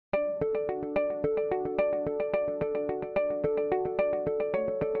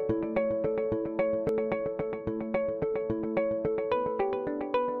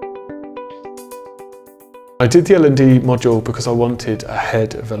I did the L&D module because I wanted a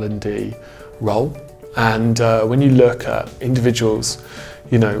head of L&D role, and when you look at individuals,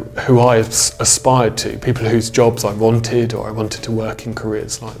 you know, who I aspired to, people whose jobs I wanted or I wanted to work in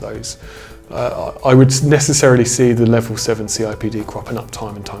careers like those, I would necessarily see the level 7 CIPD cropping up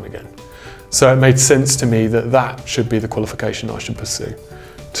time and time again. So it made sense to me that that should be the qualification I should pursue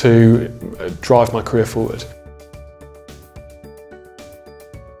to drive my career forward.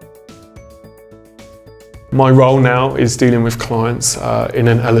 My role now is dealing with clients in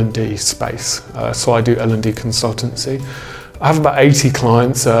an L&D space, so I do L&D consultancy. I have about 80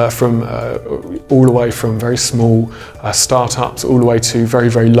 clients from all the way from very small startups all the way to very,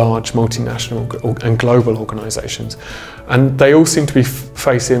 very large multinational and global organisations. And they all seem to be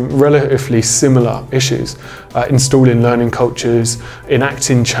facing relatively similar issues, installing learning cultures,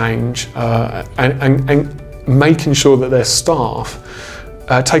 enacting change and making sure that their staff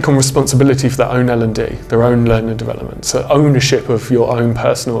take on responsibility for their own L&D, their own learning development. So ownership of your own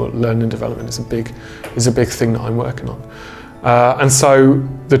personal learning development is a big thing that I'm working on. And so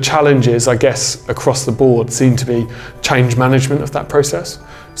the challenges, I guess, across the board seem to be change management of that process,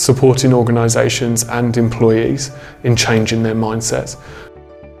 supporting organisations and employees in changing their mindsets.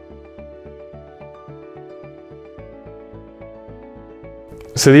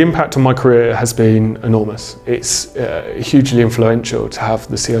 So the impact on my career has been enormous. It's hugely influential to have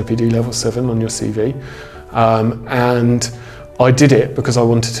the CIPD level 7 on your CV. And I did it because I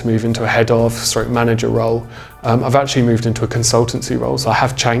wanted to move into a head of / manager role. I've actually moved into a consultancy role, so I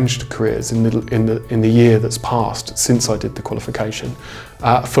have changed careers in the year that's passed since I did the qualification,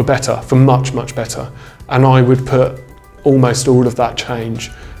 for better, for much, much better. And I would put almost all of that change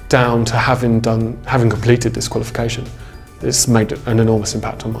down to having completed this qualification. It's made an enormous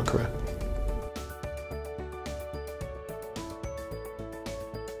impact on my career.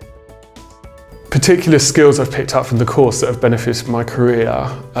 Particular skills I've picked up from the course that have benefited my career,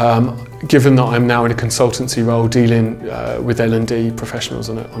 given that I'm now in a consultancy role dealing with L&D professionals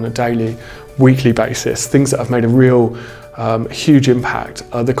on a daily, weekly basis, things that have made a real huge impact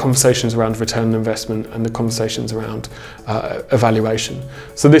are the conversations around return on investment and the conversations around evaluation.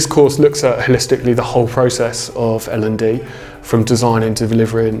 So this course looks at holistically the whole process of L&D, from designing to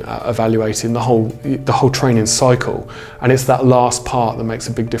delivering, evaluating, the whole training cycle, and it's that last part that makes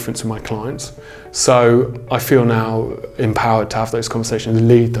a big difference with my clients. So I feel now empowered to have those conversations,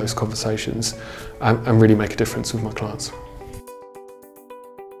 lead those conversations, and really make a difference with my clients.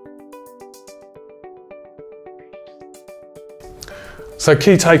 So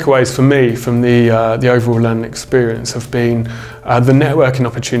key takeaways for me from the overall learning experience have been the networking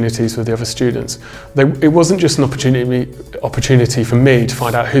opportunities with the other students. It wasn't just an opportunity for me to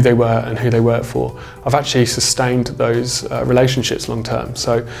find out who they were and who they worked for. I've actually sustained those relationships long term.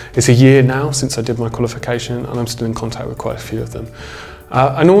 So it's a year now since I did my qualification, and I'm still in contact with quite a few of them.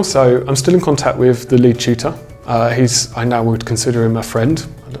 And also, I'm still in contact with the lead tutor. I now would consider him a friend.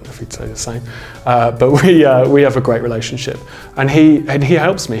 I don't know if he'd say the same, but we have a great relationship, and he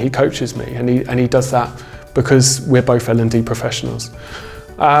helps me, he coaches me, and he does that because we're both L&D professionals.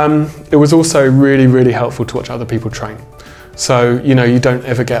 It was also really helpful to watch other people train. So, you know, you don't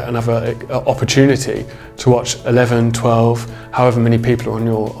ever get another opportunity to watch 11, 12, however many people are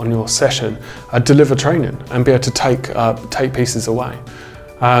on your session, deliver training and be able to take pieces away.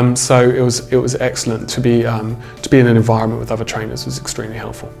 So it was excellent to be in an environment with other trainers. Was extremely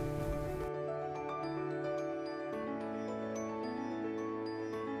helpful.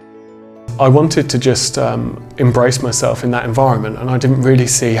 I wanted to just embrace myself in that environment, and I didn't really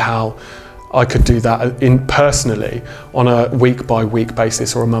see how I could do that personally on a week-by-week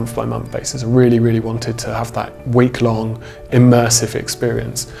basis or a month-by-month basis. I really wanted to have that week-long immersive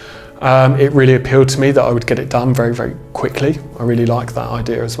experience. It really appealed to me that I would get it done very quickly. I really like that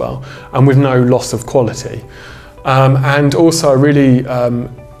idea as well, and with no loss of quality. And also,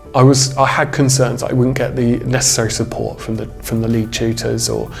 I had concerns that I wouldn't get the necessary support from the lead tutors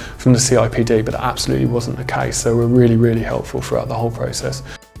or from the CIPD, but that absolutely wasn't the case. They were really helpful throughout the whole process.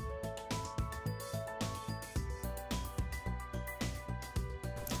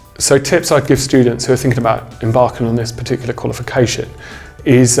 So tips I'd give students who are thinking about embarking on this particular qualification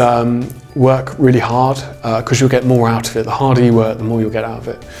is work really hard, because you'll get more out of it. The harder you work, the more you'll get out of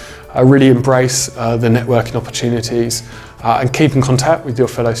it. Really embrace the networking opportunities and keep in contact with your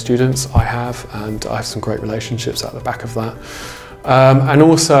fellow students. I have some great relationships at the back of that. And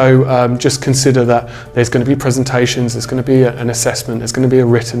also just consider that there's going to be presentations, there's going to be an assessment, there's going to be a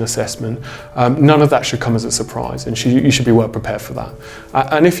written assessment. None of that should come as a surprise, and you should be well prepared for that.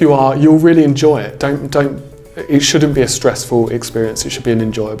 And if you are, you'll really enjoy it. Don't it shouldn't be a stressful experience, it should be an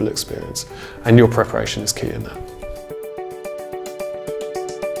enjoyable experience, and your preparation is key in that.